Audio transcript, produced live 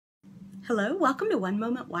Hello, welcome to One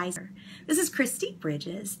Moment Wiser. This is Christy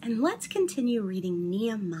Bridges, and let's continue reading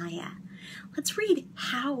Nehemiah. Let's read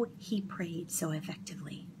how he prayed so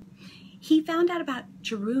effectively. He found out about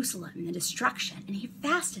Jerusalem and the destruction, and he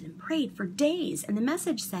fasted and prayed for days, and the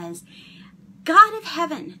message says, God of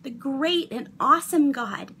heaven, the great and awesome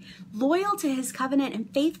God, loyal to his covenant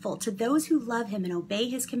and faithful to those who love him and obey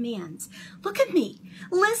his commands. Look at me.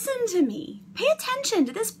 Listen to me. Pay attention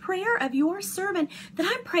to this prayer of your servant that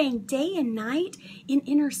I'm praying day and night in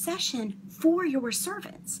intercession for your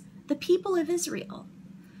servants, the people of Israel.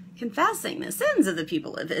 Confessing the sins of the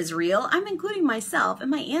people of Israel, I'm including myself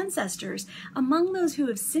and my ancestors among those who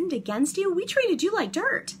have sinned against you. We treated you like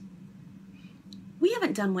dirt. We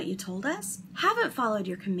haven't done what you told us, haven't followed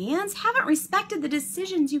your commands, haven't respected the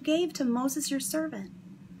decisions you gave to Moses, your servant.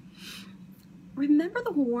 Remember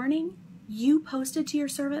the warning you posted to your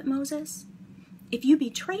servant Moses? If you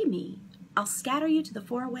betray me, I'll scatter you to the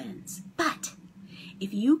four winds. But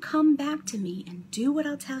if you come back to me and do what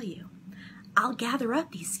I'll tell you, I'll gather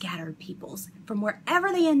up these scattered peoples from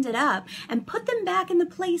wherever they ended up and put them back in the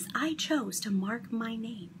place I chose to mark my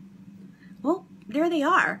name. Well, there they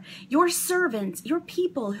are, your servants, your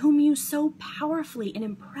people whom you so powerfully and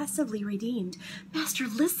impressively redeemed. Master,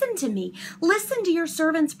 listen to me. Listen to your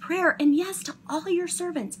servant's prayer, and yes, to all your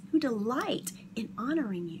servants who delight in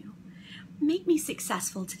honoring you. Make me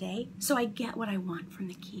successful today so I get what I want from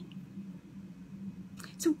the King.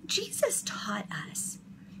 So Jesus taught us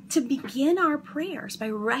to begin our prayers by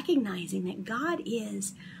recognizing that God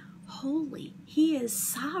is holy. He is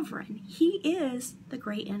sovereign. He is the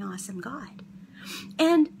great and awesome God.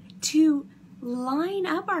 And to line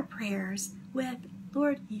up our prayers with,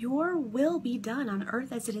 Lord, your will be done on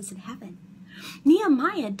earth as it is in heaven.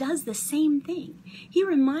 Nehemiah does the same thing. He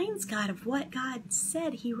reminds God of what God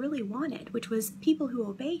said he really wanted, which was people who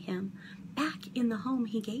obey him back in the home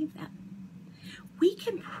he gave them. We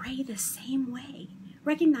can pray the same way,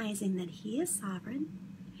 recognizing that he is sovereign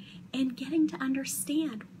and getting to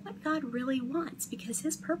understand what God really wants, because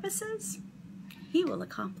his purposes he will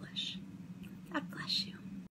accomplish. God bless you.